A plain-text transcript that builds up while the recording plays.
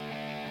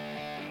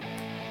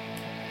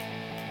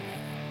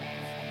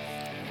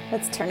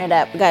Let's turn it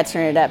up. We gotta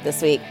turn it up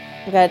this week.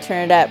 We gotta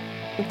turn it up.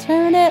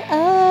 Turn it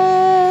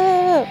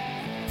up.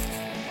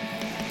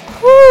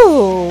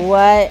 Whew,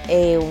 what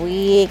a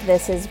week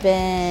this has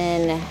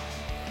been.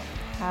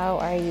 How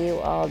are you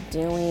all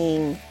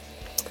doing?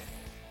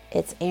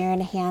 It's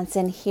Erin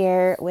Hansen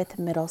here with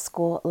Middle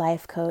School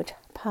Life Coach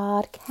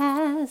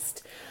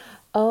Podcast.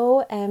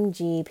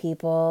 OMG,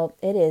 people,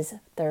 it is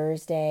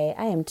Thursday.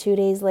 I am 2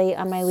 days late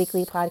on my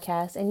weekly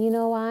podcast, and you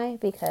know why?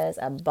 Because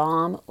a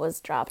bomb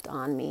was dropped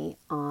on me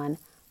on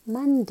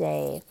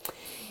Monday.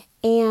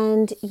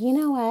 And you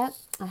know what?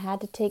 I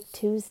had to take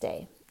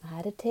Tuesday.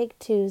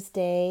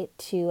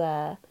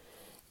 To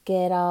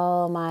get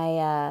all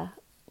my,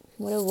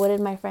 what did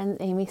my friend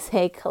Amy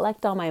say?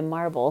 Collect all my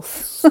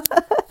marbles.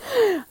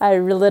 I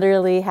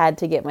literally had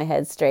to get my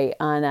head straight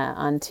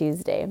on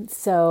Tuesday.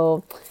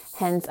 So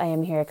hence I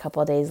am here a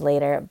couple of days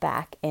later,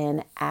 back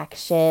in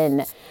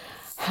action.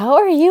 How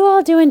are you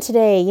all doing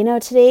today?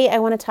 Today I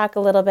want to talk a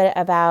little bit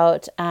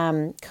about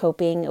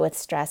coping with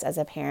stress as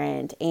a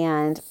parent.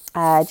 And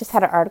I just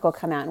had an article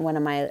come out in one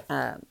of my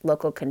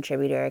local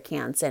contributor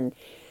accounts. And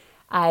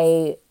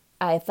I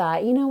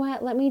thought, you know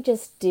what, let me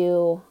just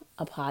do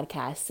a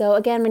podcast. So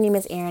again, my name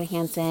is Erin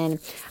Hansen.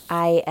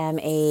 I am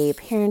a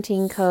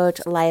parenting coach,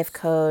 life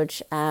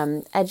coach,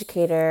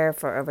 educator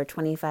for over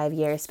 25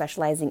 years,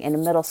 specializing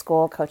in middle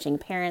school, coaching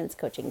parents,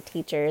 coaching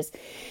teachers,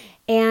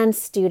 and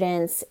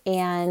students.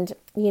 And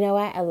you know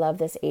what? I love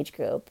this age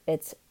group.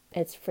 It's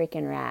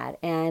freaking rad.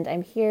 And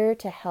I'm here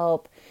to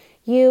help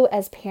you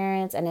as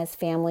parents and as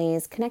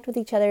families connect with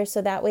each other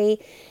so that way,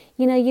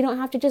 you don't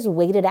have to just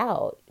wait it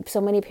out.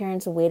 So many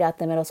parents wait out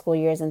the middle school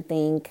years and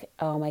think,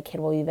 oh, my kid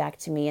will be back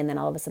to me. And then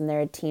all of a sudden they're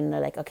a teen. And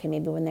they're like, okay,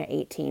 maybe when they're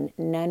 18.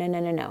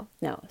 No.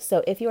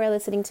 So if you are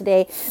listening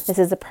today, this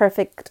is the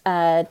perfect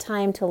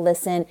time to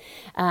listen.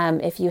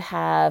 If you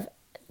have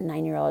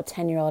 9-year-old,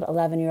 10-year-old,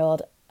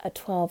 11-year-old, a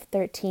 12,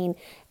 13,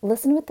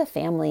 listen with the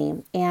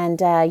family. And,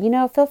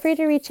 feel free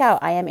to reach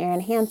out. I am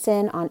Erin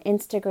Hansen on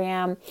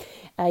Instagram.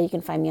 You can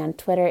find me on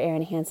Twitter,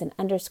 Erin Hansen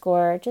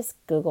 _. Just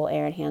Google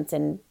Erin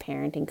Hansen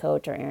parenting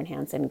coach or Erin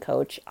Hansen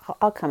coach.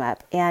 I'll come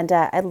up. And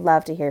I'd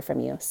love to hear from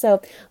you. So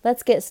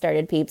let's get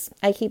started, peeps.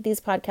 I keep these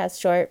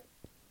podcasts short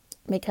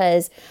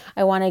because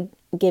I want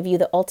to give you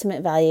the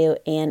ultimate value,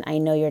 and I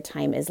know your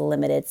time is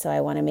limited, so I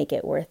want to make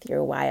it worth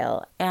your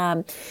while.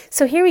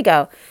 So here we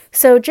go.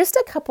 So just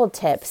a couple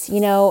tips.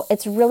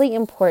 It's really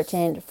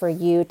important for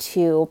you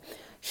to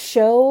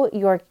show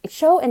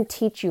and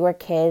teach your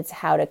kids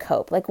how to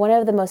cope. Like, one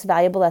of the most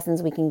valuable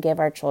lessons we can give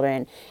our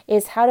children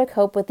is how to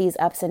cope with these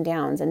ups and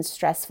downs and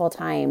stressful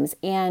times.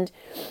 And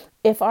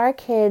if our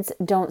kids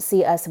don't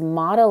see us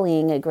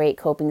modeling great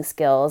coping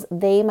skills,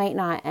 they might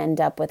not end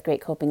up with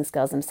great coping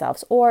skills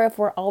themselves. Or if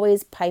we're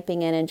always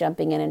piping in and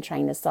jumping in and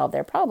trying to solve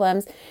their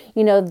problems,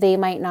 they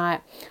might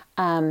not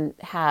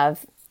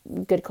have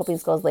good coping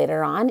skills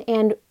later on.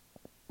 And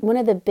one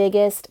of the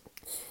biggest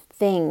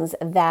things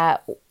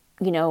that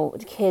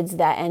kids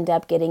that end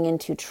up getting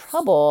into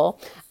trouble,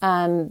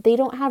 they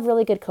don't have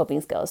really good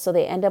coping skills. So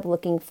they end up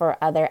looking for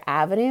other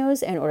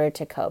avenues in order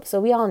to cope.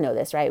 So we all know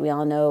this, right? We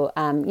all know,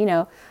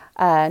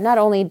 not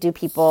only do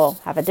people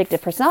have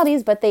addictive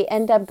personalities, but they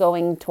end up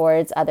going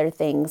towards other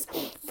things,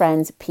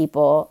 friends,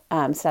 people,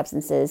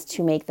 substances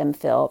to make them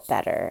feel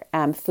better,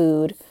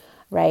 food,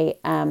 right?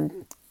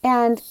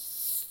 And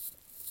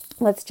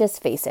let's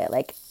just face it,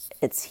 like,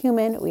 it's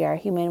human. We are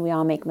human. We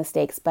all make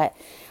mistakes, but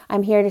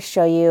I'm here to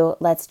show you.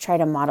 Let's try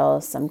to model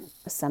some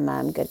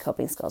good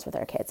coping skills with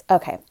our kids.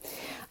 Okay.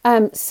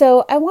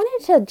 So I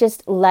wanted to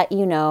just let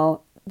you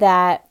know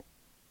that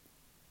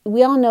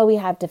we all know we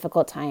have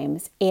difficult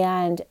times,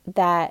 and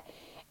that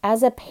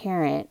as a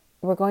parent,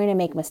 we're going to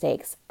make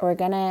mistakes. We're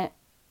going to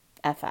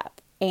F up.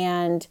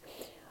 And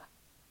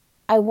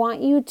I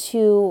want you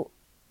to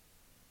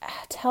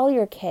tell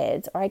your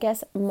kids, or I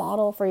guess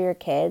model for your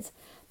kids,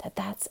 that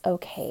that's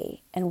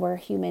okay. And we're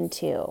human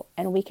too.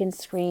 And we can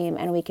scream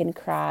and we can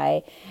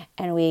cry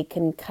and we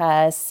can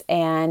cuss,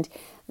 and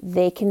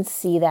they can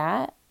see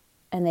that,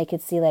 and they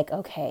could see, like,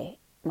 okay,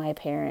 my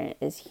parent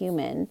is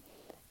human.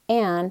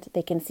 And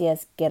they can see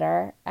us get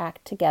our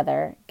act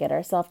together, get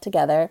ourselves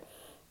together,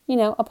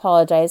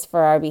 apologize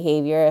for our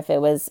behavior if it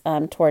was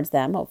towards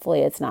them. Hopefully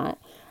it's not.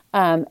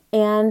 And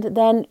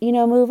then,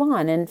 move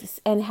on.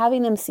 And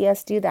having them see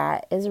us do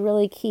that is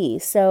really key.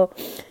 So,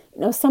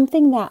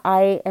 something that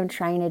I am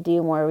trying to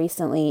do more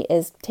recently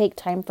is take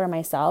time for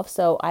myself.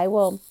 So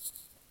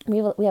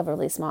we have a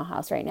really small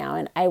house right now,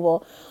 and I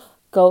will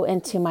go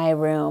into my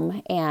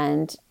room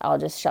and I'll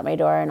just shut my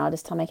door and I'll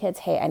just tell my kids,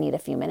 hey, I need a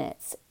few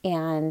minutes.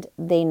 And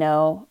they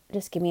know,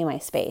 just give me my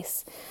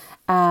space.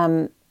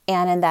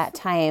 And in that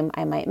time,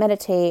 I might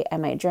meditate, I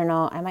might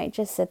journal, I might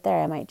just sit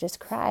there, I might just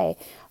cry.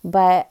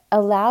 But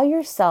allow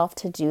yourself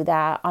to do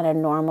that on a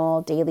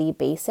normal daily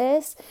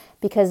basis,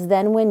 because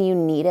then when you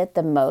need it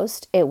the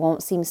most, it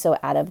won't seem so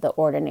out of the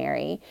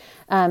ordinary.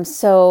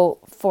 So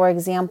for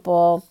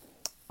example,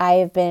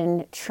 I've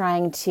been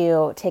trying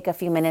to take a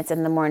few minutes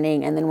in the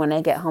morning, and then when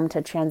I get home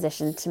to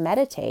transition to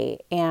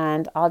meditate.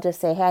 And I'll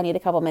just say, hey, I need a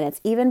couple minutes,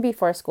 even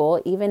before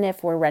school, even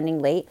if we're running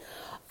late.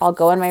 I'll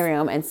go in my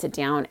room and sit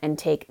down and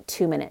take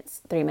 2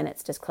 minutes, 3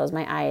 minutes, just close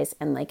my eyes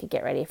and like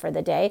get ready for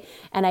the day.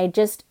 And I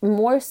just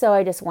want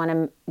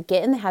to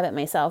get in the habit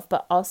myself,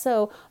 but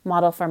also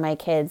model for my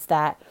kids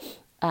that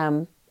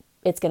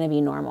it's going to be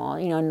normal,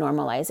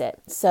 normalize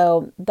it.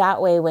 So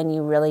that way, when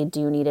you really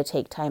do need to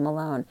take time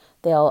alone,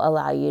 they'll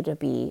allow you to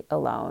be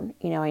alone.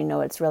 I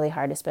know it's really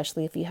hard,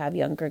 especially if you have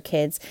younger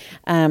kids,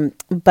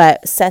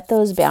 but set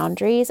those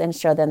boundaries and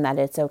show them that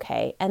it's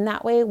okay. And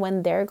that way,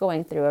 when they're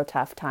going through a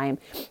tough time,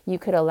 you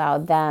could allow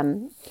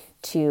them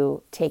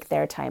to take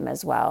their time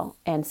as well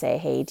and say,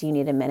 hey, do you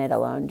need a minute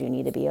alone? Do you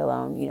need to be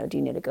alone? Do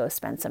you need to go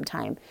spend some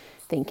time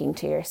thinking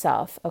to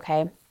yourself?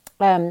 Okay.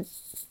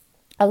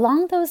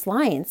 Along those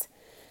lines,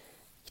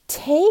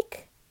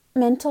 take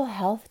mental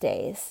health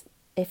days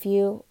if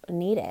you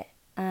need it.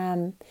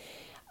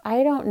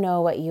 I don't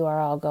know what you are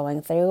all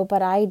going through,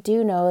 but I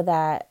do know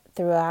that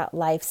throughout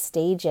life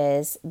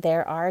stages,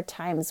 there are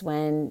times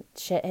when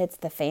shit hits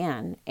the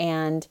fan.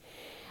 And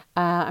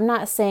I'm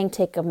not saying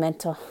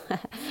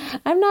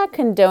I'm not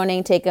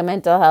condoning take a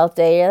mental health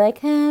day. You're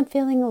like, I'm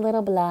feeling a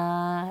little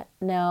blah.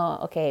 No,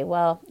 okay,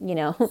 well,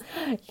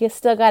 you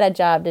still got a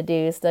job to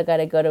do, still got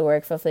to go to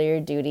work, fulfill your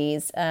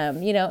duties,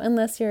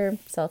 unless you're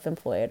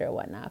self-employed or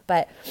whatnot.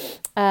 But,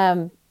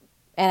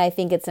 and I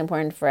think it's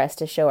important for us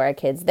to show our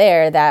kids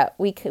there that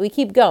we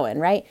keep going,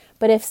 right?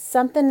 But if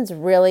something's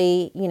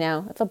really,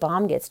 if a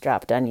bomb gets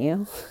dropped on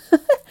you,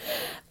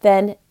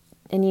 then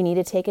and you need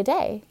to take a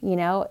day,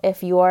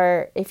 if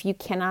you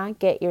cannot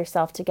get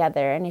yourself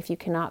together and if you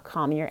cannot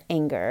calm your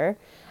anger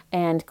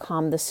and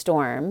calm the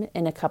storm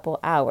in a couple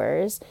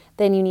hours,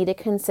 then you need to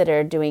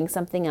consider doing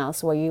something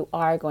else where you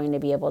are going to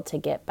be able to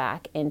get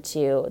back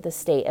into the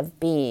state of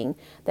being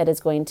that is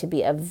going to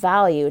be of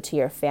value to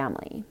your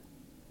family.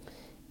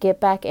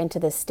 Get back into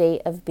the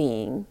state of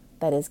being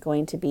that is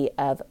going to be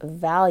of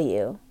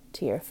value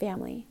to your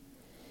family.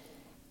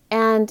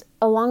 And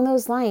along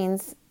those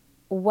lines,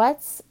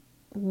 what's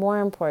more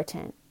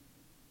important,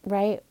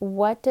 right?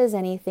 What does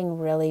anything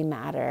really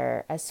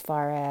matter as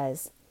far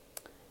as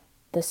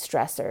the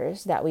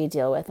stressors that we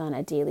deal with on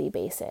a daily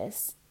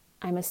basis?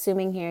 I'm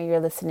assuming here you're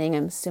listening.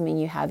 I'm assuming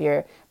you have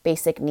your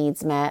basic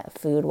needs met,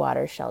 food,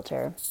 water,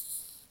 shelter.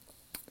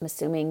 I'm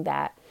assuming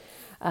that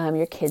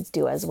your kids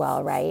do as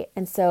well, right?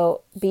 And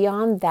so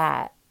beyond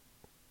that,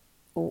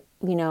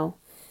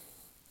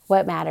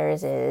 what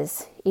matters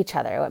is each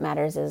other. What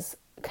matters is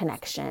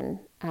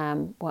connection.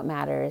 What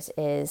matters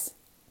is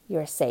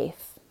you're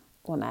safe.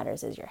 What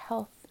matters is your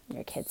health,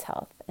 your kids'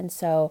 health. And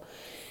so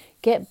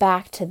get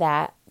back to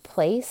that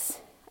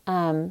place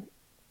to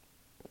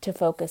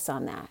focus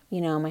on that.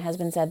 My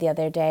husband said the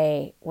other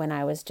day when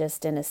I was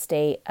just in a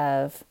state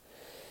of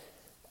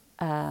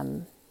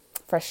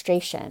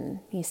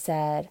frustration, he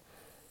said,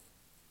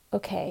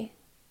 okay,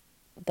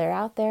 they're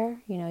out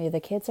there,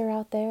 the kids are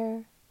out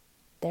there,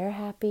 they're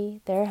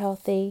happy, they're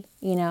healthy,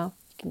 you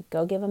can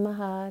go give them a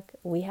hug.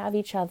 We have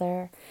each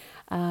other.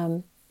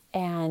 And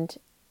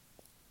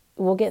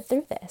we'll get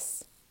through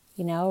this,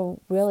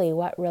 really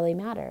what really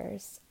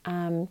matters.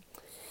 And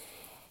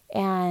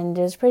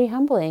it was pretty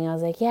humbling. I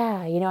was like, yeah,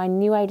 I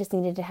knew I just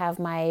needed to have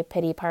my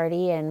pity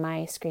party and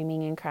my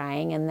screaming and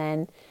crying, and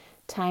then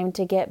time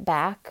to get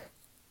back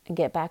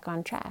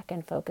on track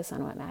and focus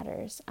on what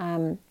matters.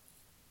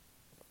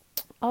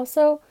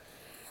 Also,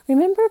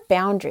 remember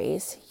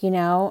boundaries.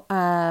 One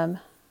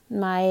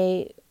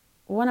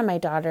of my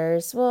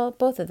daughters, well,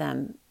 both of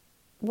them,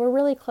 we're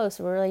really close.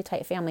 We're a really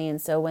tight family. And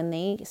so when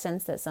they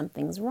sense that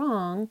something's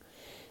wrong,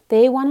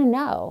 they want to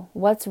know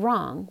what's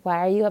wrong. Why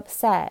are you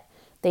upset?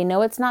 They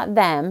know it's not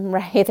them,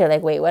 right? They're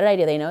like, wait, what did I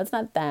do? They know it's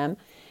not them.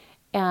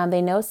 And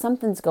they know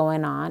something's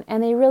going on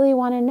and they really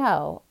want to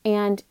know.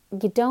 And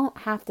you don't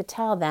have to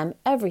tell them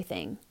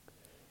everything.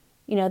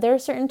 There are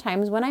certain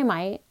times when I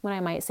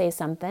might say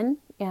something,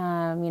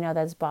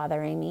 that's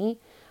bothering me.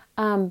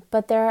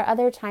 But there are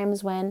other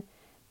times when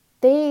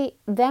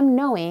them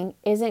knowing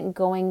isn't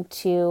going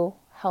to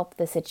help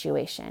the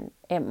situation.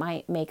 It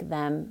might make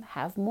them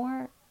have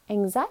more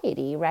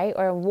anxiety, right?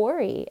 Or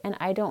worry. And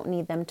I don't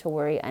need them to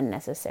worry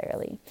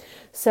unnecessarily.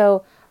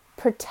 So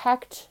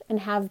protect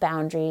and have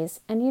boundaries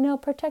and,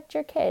 protect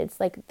your kids.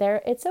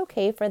 It's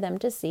okay for them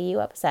to see you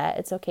upset.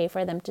 It's okay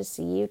for them to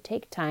see you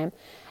take time.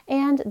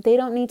 And they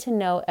don't need to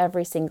know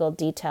every single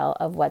detail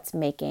of what's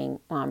making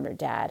mom or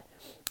dad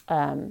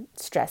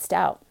stressed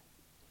out,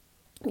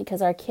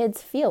 because our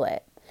kids feel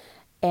it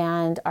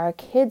and our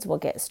kids will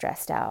get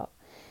stressed out.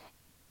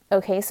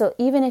 Okay, so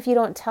even if you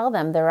don't tell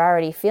them, they're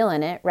already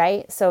feeling it,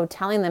 right? So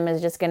telling them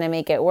is just going to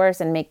make it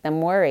worse and make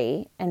them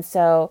worry. And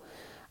so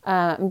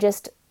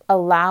just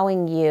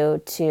allowing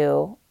you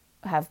to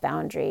have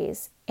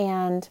boundaries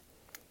and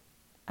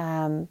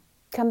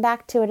come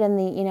back to it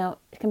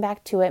come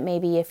back to it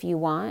maybe if you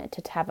want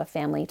to have a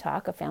family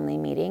talk, a family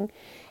meeting,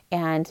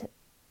 and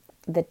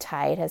the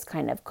tide has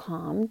kind of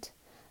calmed.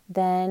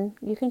 then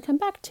you can come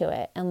back to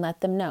it and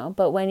let them know.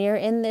 But when you're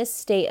in this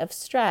state of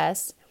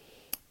stress,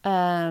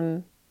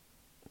 try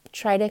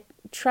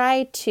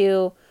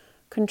to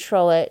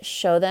control it.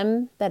 Show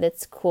them that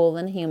it's cool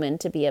and human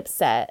to be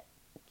upset.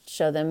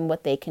 Show them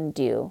what they can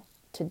do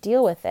to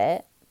deal with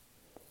it.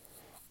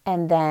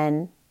 And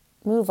then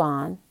move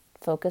on.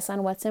 Focus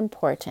on what's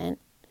important.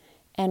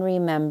 And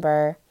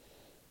remember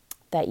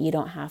that you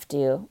don't have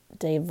to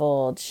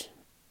divulge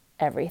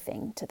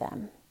everything to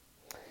them.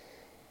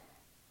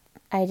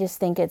 I just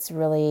think it's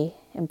really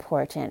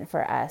important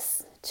for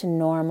us to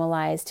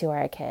normalize to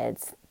our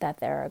kids that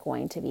there are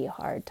going to be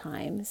hard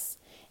times.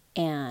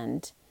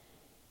 And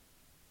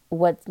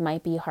what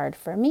might be hard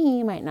for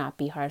me might not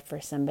be hard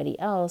for somebody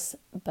else,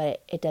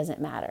 but it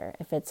doesn't matter.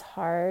 If it's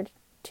hard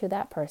to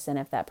that person,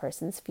 if that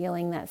person's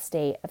feeling that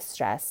state of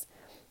stress,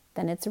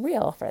 then it's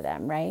real for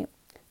them, right?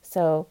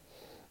 So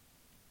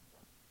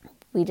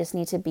we just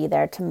need to be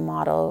there to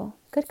model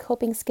good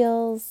coping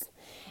skills.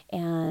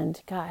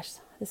 And gosh,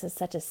 this is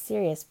such a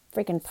serious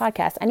freaking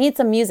podcast. I need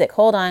some music.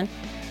 Hold on.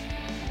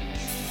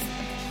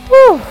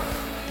 Whew.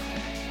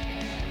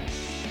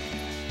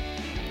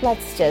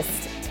 Let's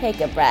just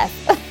take a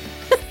breath.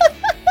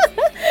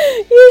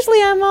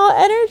 Usually I'm all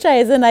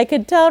energized, and I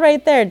could tell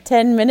right there,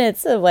 10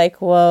 minutes of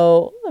like,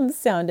 whoa, I'm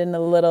sounding a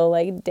little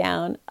like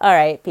down. All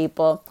right,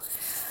 people.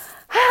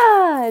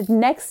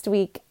 Next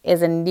week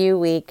is a new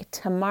week.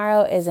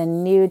 Tomorrow is a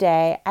new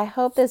day. I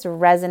hope this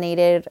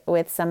resonated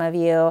with some of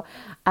you.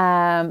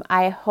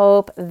 I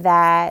hope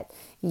that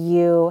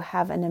you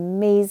have an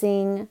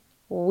amazing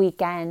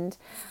weekend.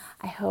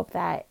 I hope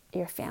that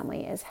your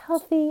family is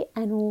healthy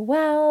and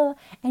well.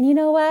 And you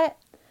know what?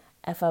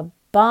 If a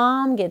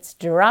bomb gets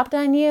dropped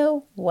on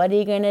you, what are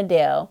you going to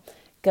do?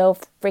 Go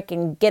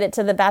freaking get it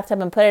to the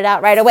bathtub and put it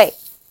out right away.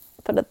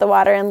 Put it in the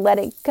water and let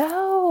it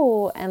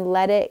go. And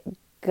let it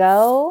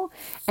go.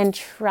 And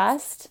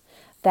trust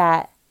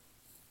that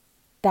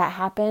that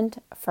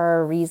happened for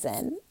a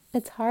reason.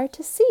 It's hard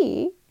to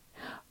see,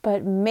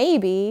 but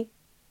maybe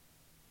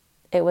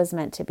it was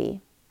meant to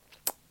be.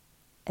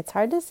 It's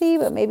hard to see,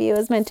 but maybe it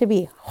was meant to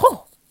be.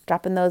 Oh,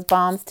 dropping those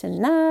bombs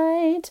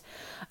tonight.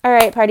 All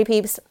right, party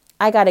peeps,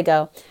 I gotta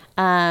go.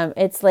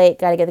 It's late,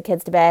 gotta get the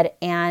kids to bed,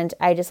 and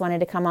I just wanted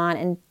to come on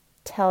and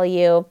tell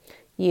you,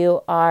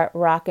 you are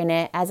rocking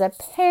it. As a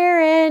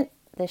parent,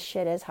 this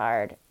shit is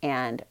hard,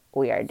 and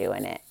we are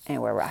doing it,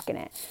 and we're rocking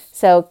it.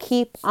 So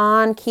keep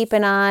on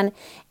keeping on,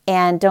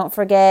 and don't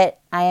forget,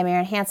 I am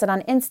Erin Hansen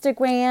on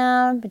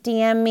Instagram.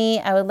 DM me.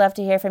 I would love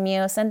to hear from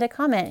you. Send a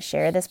comment,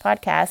 share this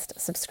podcast,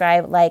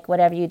 subscribe, like,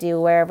 whatever you do,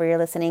 wherever you're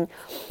listening.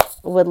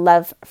 Would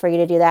love for you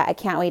to do that. I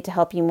can't wait to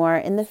help you more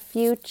in the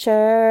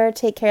future.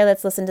 Take care.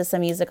 Let's listen to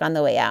some music on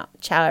the way out.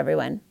 Ciao,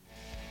 everyone.